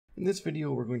In this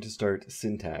video, we're going to start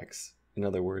syntax, in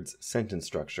other words, sentence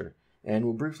structure. And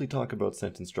we'll briefly talk about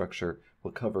sentence structure,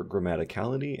 we'll cover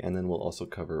grammaticality, and then we'll also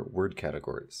cover word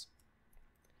categories.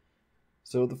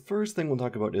 So the first thing we'll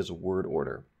talk about is word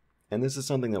order. And this is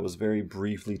something that was very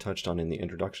briefly touched on in the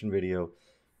introduction video.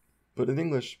 But in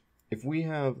English, if we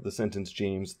have the sentence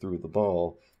James threw the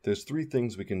ball, there's three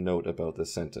things we can note about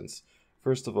this sentence.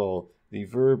 First of all, the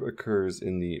verb occurs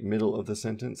in the middle of the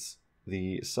sentence.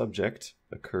 The subject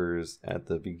occurs at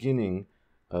the beginning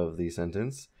of the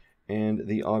sentence, and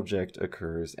the object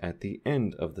occurs at the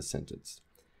end of the sentence.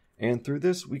 And through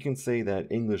this, we can say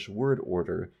that English word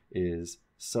order is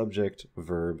subject,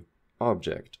 verb,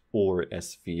 object, or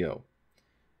SVO.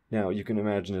 Now, you can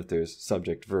imagine if there's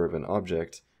subject, verb, and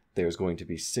object, there's going to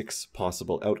be 6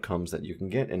 possible outcomes that you can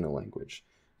get in a language.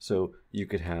 So you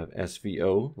could have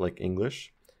SVO, like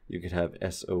English. You could have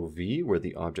SOV, where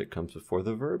the object comes before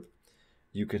the verb.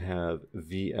 You could have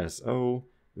VSO,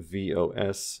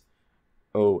 VOS,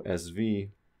 OSV,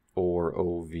 or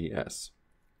OVS.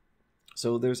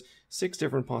 So there's 6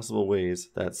 different possible ways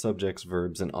that subjects,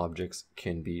 verbs, and objects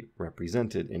can be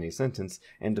represented in a sentence,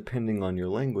 and depending on your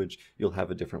language, you'll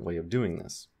have a different way of doing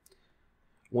this.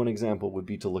 One example would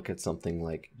be to look at something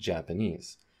like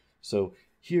Japanese. So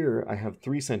here I have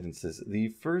 3 sentences. The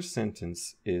first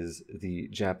sentence is the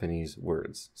Japanese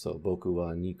words. So boku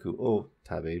wa niku o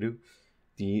taberu.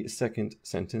 The second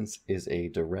sentence is a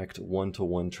direct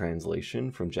one-to-one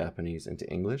translation from Japanese into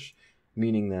English,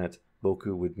 meaning that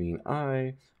boku would mean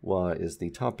I, wa is the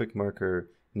topic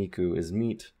marker, niku is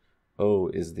meat, o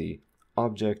is the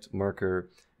object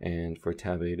marker, and for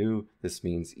taberu, this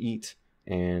means eat,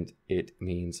 and it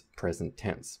means present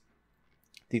tense.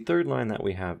 The third line that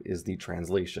we have is the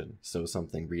translation, so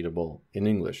something readable in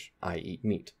English, I eat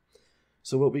meat.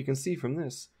 So what we can see from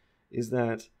this is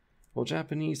that, well,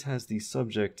 Japanese has the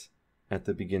subject at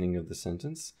the beginning of the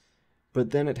sentence,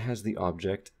 but then it has the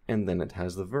object, and then it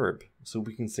has the verb. So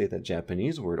we can say that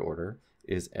Japanese word order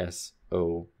is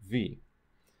SOV.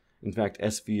 In fact,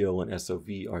 SVO and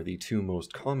SOV are the 2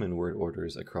 most common word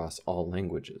orders across all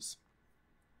languages.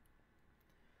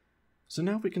 So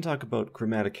now we can talk about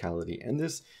grammaticality, and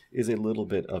this is a little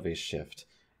bit of a shift.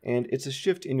 And it's a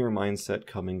shift in your mindset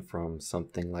coming from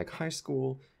something like high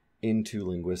school into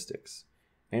linguistics.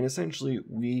 And essentially,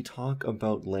 we talk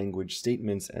about language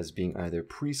statements as being either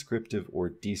prescriptive or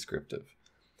descriptive.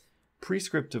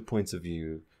 Prescriptive points of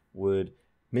view would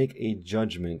make a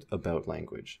judgment about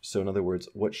language. So in other words,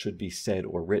 what should be said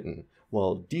or written,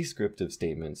 while descriptive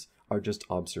statements are just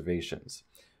observations.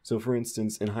 So for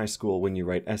instance, in high school, when you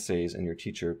write essays and your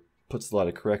teacher puts a lot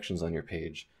of corrections on your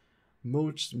page,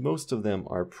 most of them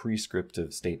are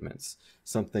prescriptive statements.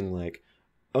 Something like,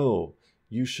 oh,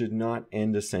 you should not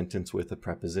end a sentence with a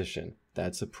preposition.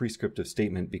 That's a prescriptive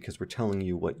statement because we're telling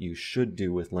you what you should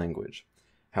do with language.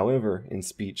 However, in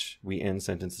speech, we end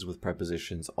sentences with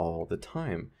prepositions all the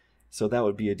time. So that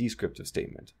would be a descriptive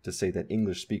statement, to say that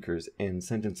English speakers end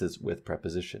sentences with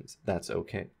prepositions. That's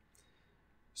okay.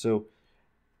 So,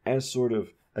 as sort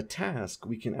of a task,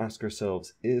 we can ask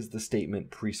ourselves, is the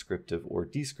statement prescriptive or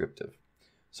descriptive?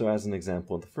 So as an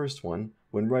example of the first one,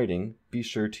 when writing, be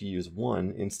sure to use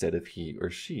one instead of he or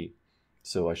she.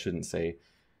 So I shouldn't say,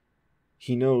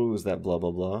 he knows that blah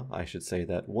blah blah. I should say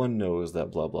that one knows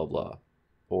that blah blah blah.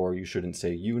 Or you shouldn't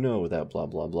say you know that blah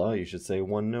blah blah. You should say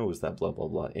one knows that blah blah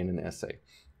blah in an essay.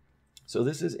 So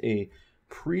this is a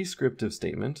prescriptive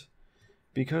statement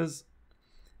because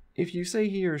if you say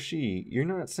he or she, you're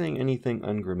not saying anything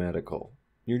ungrammatical.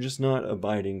 You're just not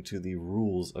abiding to the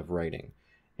rules of writing.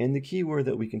 And the key word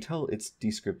that we can tell it's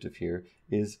descriptive here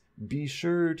is be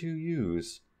sure to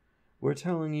use. We're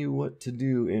telling you what to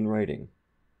do in writing.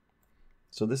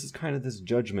 So this is kind of this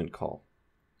judgment call.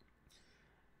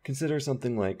 Consider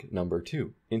something like number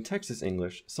 2. In Texas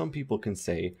English, some people can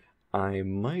say, I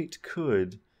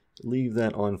could leave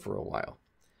that on for a while.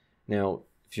 Now,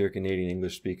 if you're a Canadian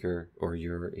English speaker or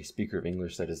you're a speaker of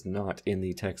English that is not in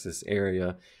the Texas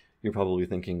area, you're probably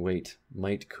thinking, wait,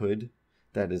 could?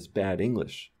 That is bad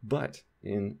English. But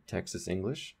in Texas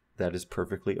English, that is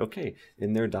perfectly okay.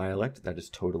 In their dialect, that is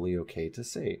totally okay to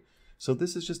say. So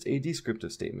this is just a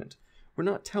descriptive statement. We're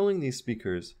not telling these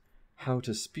speakers how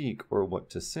to speak or what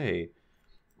to say.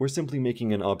 We're simply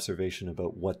making an observation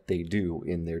about what they do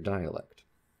in their dialect.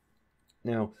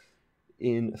 Now,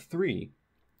 in 3,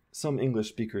 some English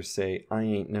speakers say, I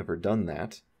ain't never done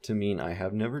that, to mean I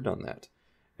have never done that.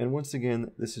 And once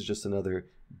again, this is just another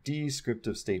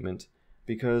descriptive statement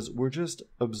because we're just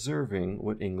observing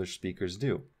what English speakers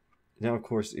do. Now, of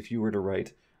course, if you were to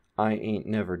write, I ain't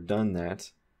never done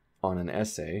that on an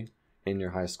essay, in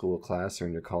your high school class or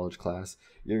in your college class,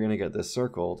 you're going to get this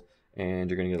circled and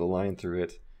you're going to get a line through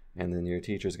it, and then your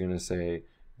teacher's going to say,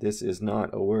 this is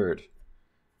not a word.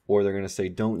 Or they're going to say,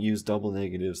 don't use double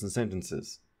negatives in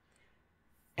sentences.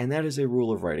 And that is a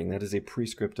rule of writing. That is a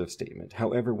prescriptive statement.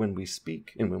 However, when we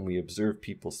speak and when we observe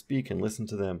people speak and listen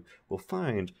to them, we'll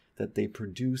find that they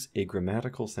produce a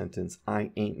grammatical sentence,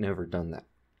 I ain't never done that.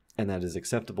 And that is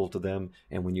acceptable to them.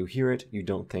 And when you hear it, you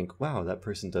don't think, wow, that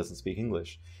person doesn't speak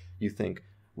English. You think,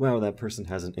 wow, that person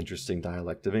has an interesting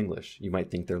dialect of English. You might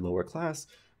think they're lower class,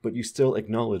 but you still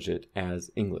acknowledge it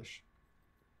as English.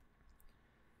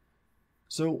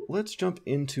 So let's jump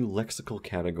into lexical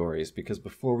categories, because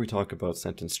before we talk about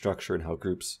sentence structure and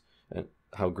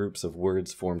how groups of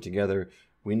words form together,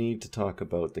 we need to talk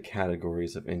about the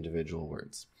categories of individual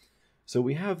words. So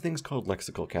we have things called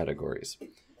lexical categories,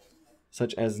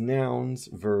 such as nouns,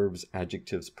 verbs,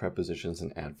 adjectives, prepositions,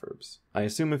 and adverbs. I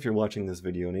assume if you're watching this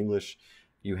video in English,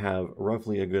 you have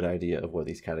roughly a good idea of what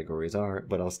these categories are,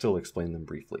 but I'll still explain them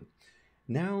briefly.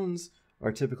 Nouns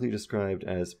are typically described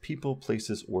as people,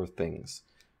 places, or things.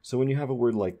 So when you have a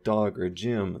word like dog or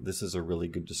gym, this is a really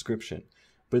good description.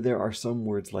 But there are some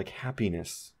words like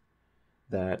happiness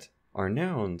that are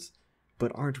nouns,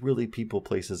 but aren't really people,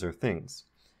 places, or things.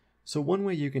 So one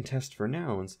way you can test for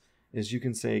nouns is you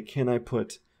can say, can I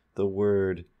put the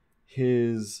word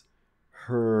his,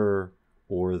 her,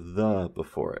 or the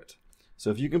before it? So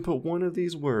if you can put one of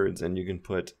these words and you can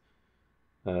put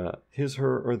his,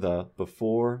 her, or the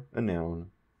before a noun,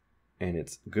 and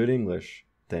it's good English,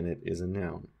 then it is a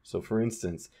noun. So for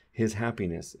instance, his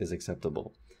happiness is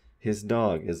acceptable. His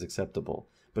dog is acceptable.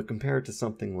 But compare it to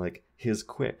something like his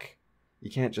quick.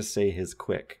 You can't just say his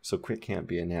quick, so quick can't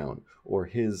be a noun. Or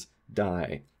his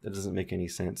die. That doesn't make any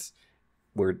sense,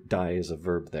 where die is a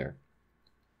verb there.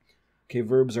 Okay,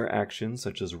 verbs are actions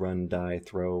such as run, die,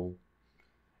 throw.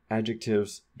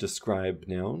 Adjectives describe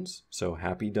nouns, so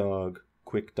happy dog,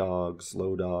 quick dog,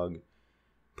 slow dog.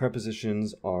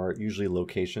 Prepositions are usually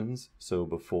locations, so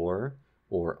before,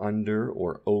 or under,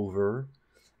 or over.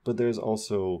 But there's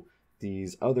also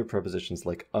these other prepositions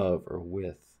like of or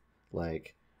with,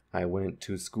 like I went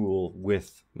to school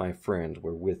with my friend,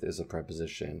 where with is a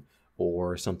preposition,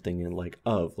 or something in like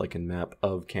in map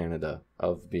of Canada,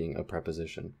 of being a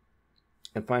preposition.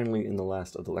 And finally, in the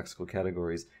last of the lexical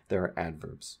categories, there are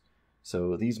adverbs.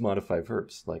 So these modify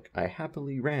verbs, like I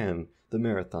happily ran the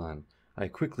marathon, I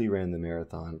quickly ran the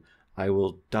marathon, I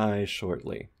will die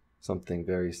shortly, something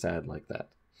very sad like that.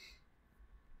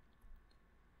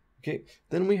 Okay,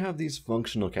 then we have these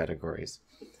functional categories.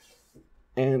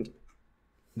 And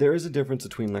there is a difference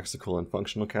between lexical and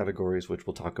functional categories, which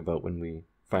we'll talk about when we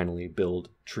finally build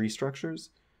tree structures.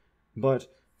 But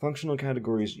functional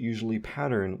categories usually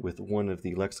pattern with one of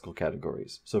the lexical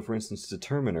categories. So for instance,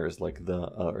 determiners like the,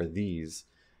 or these,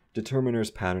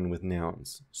 determiners pattern with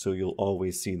nouns. So you'll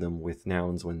always see them with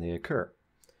nouns when they occur.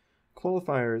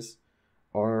 Qualifiers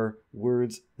are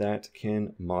words that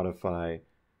can modify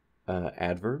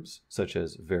adverbs, such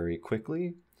as very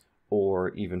quickly,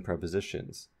 or even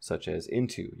prepositions, such as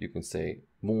into. You can say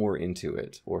more into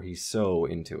it, or he's so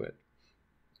into it.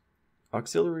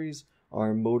 Auxiliaries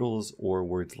are modals or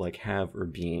words like have or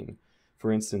been.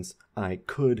 For instance, I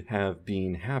could have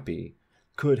been happy,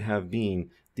 could have been,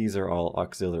 these are all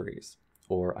auxiliaries.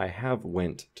 Or I have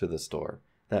went to the store.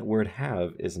 That word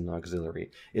have is an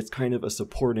auxiliary. It's kind of a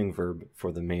supporting verb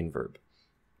for the main verb.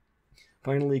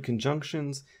 Finally,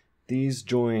 conjunctions, these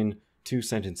join two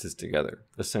sentences together,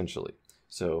 essentially.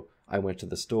 So I went to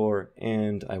the store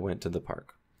and I went to the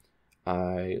park.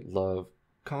 I love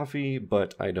coffee,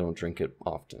 but I don't drink it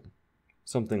often.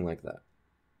 Something like that.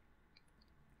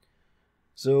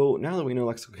 So now that we know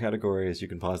lexical categories, you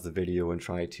can pause the video and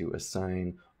try to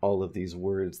assign all of these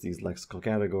words, these lexical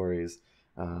categories.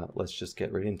 Let's just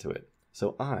get right into it.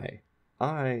 So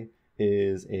I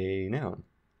is a noun.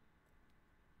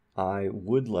 I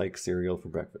would like cereal for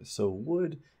breakfast. So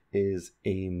would is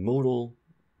a modal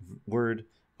word,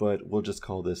 but we'll just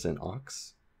call this an aux.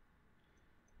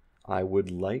 I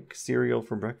would like cereal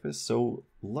for breakfast. So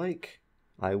like,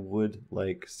 I would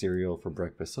like cereal for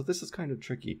breakfast. So this is kind of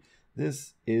tricky.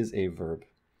 This is a verb.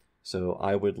 So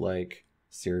I would like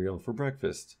cereal for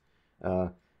breakfast.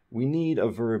 We need a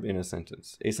verb in a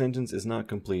sentence. A sentence is not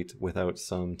complete without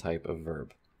some type of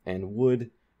verb. And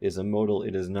would is a modal.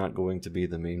 It is not going to be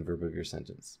the main verb of your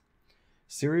sentence.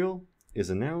 Cereal is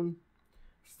a noun.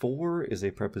 For is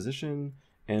a preposition.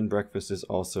 And breakfast is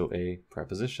also a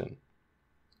preposition.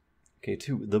 Okay,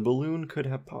 2. The balloon could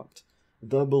have popped.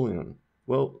 The balloon.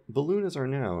 Well, balloon is our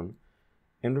noun.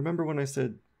 And remember when I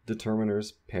said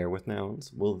determiners pair with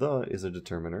nouns? Well, the is a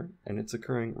determiner, and it's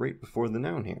occurring right before the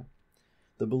noun here.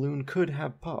 the balloon could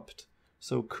have popped.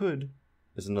 So could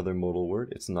is another modal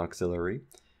word, it's an auxiliary.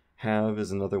 Have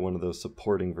is another one of those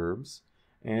supporting verbs.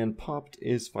 And popped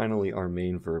is finally our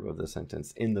main verb of the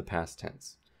sentence in the past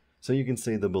tense. So you can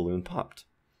say the balloon popped.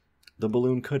 The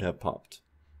balloon could have popped.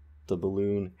 The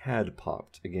balloon had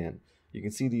popped. Again, you can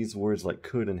see these words like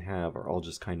could and have are all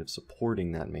just kind of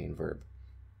supporting that main verb.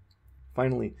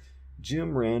 Finally,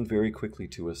 Jim ran very quickly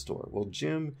to a store. Well,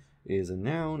 Jim is a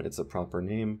noun, it's a proper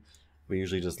name. We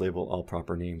usually just label all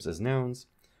proper names as nouns.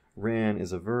 Ran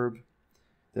is a verb.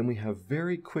 Then we have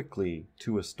very quickly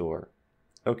to a store.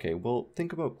 Okay, well,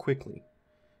 think about quickly.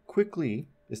 Quickly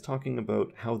is talking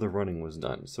about how the running was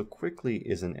done. So quickly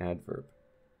is an adverb.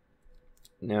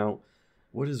 Now,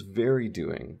 what is very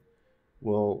doing?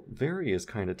 Well, very is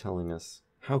kind of telling us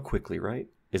how quickly, right?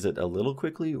 Is it a little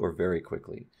quickly or very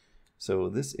quickly? So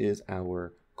this is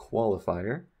our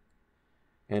qualifier.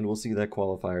 And we'll see that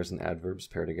qualifiers and adverbs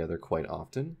pair together quite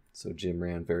often. So Jim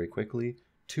ran very quickly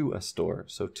to a store.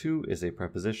 So to is a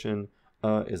preposition,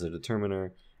 a is a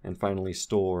determiner, and finally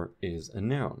store is a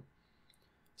noun.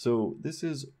 So this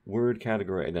is word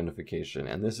category identification,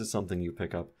 and this is something you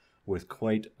pick up with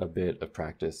quite a bit of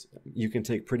practice. You can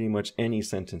take pretty much any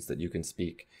sentence that you can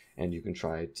speak, and you can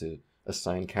try to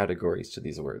assign categories to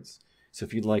these words. So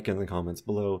if you'd like, in the comments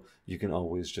below, you can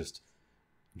always just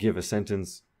give a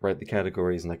sentence, write the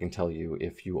categories, and I can tell you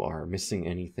if you are missing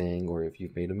anything or if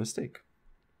you've made a mistake.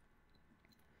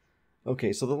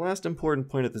 Okay, so the last important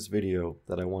point of this video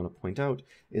that I want to point out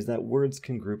is that words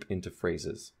can group into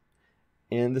phrases.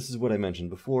 And this is what I mentioned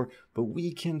before, but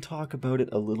we can talk about it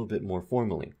a little bit more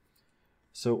formally.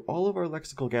 So all of our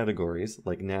lexical categories,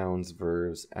 like nouns,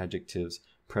 verbs, adjectives,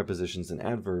 prepositions, and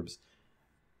adverbs,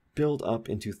 build up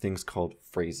into things called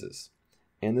phrases.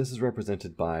 And this is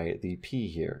represented by the P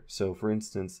here. So for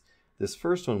instance, this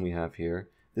first one we have here,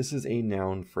 this is a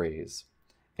noun phrase.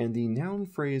 And the noun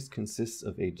phrase consists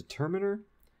of a determiner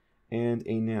and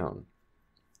a noun.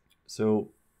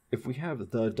 So if we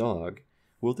have the dog,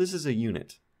 well, this is a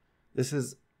unit. This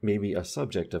is maybe a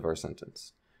subject of our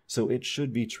sentence. So it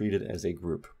should be treated as a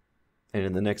group. And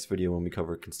in the next video, when we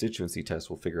cover constituency tests,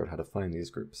 we'll figure out how to find these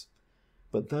groups.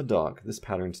 But the dog, this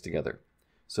pattern's together.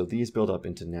 So these build up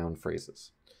into noun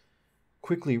phrases.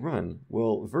 Quickly run,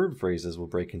 well, verb phrases will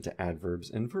break into adverbs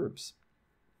and verbs.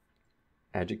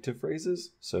 Adjective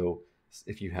phrases, so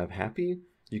if you have happy,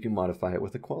 you can modify it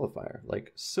with a qualifier,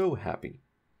 like so happy.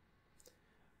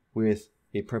 With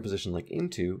a preposition like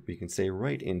into, we can say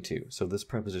right into, so this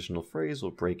prepositional phrase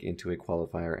will break into a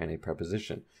qualifier and a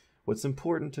preposition. What's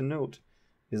important to note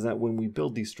is that when we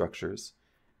build these structures,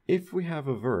 if we have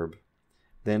a verb,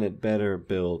 then it better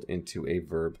build into a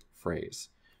verb phrase.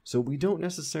 So we don't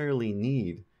necessarily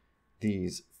need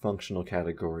these functional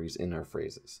categories in our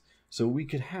phrases. So we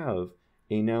could have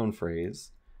a noun phrase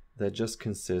that just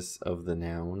consists of the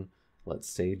noun, let's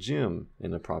say Jim,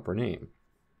 in a proper name.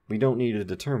 We don't need a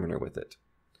determiner with it.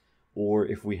 Or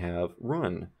if we have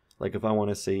run, like if I want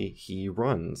to say he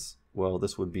runs, well,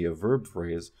 this would be a verb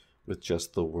phrase with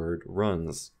just the word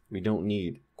runs. We don't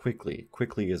need quickly.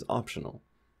 Quickly is optional.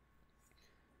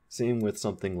 Same with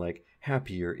something like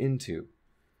happier into.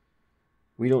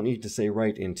 We don't need to say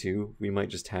right into. We might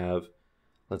just have,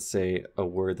 let's say, a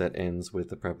word that ends with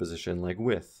a preposition like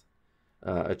with.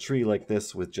 A tree like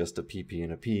this with just a PP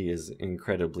and a P is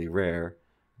incredibly rare,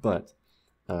 but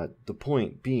the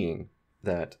point being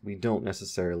that we don't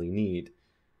necessarily need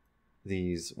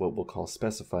these, what we'll call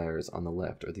specifiers on the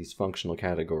left, or these functional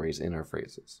categories in our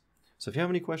phrases. So if you have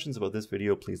any questions about this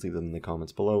video, please leave them in the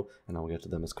comments below, and I'll get to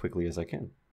them as quickly as I can.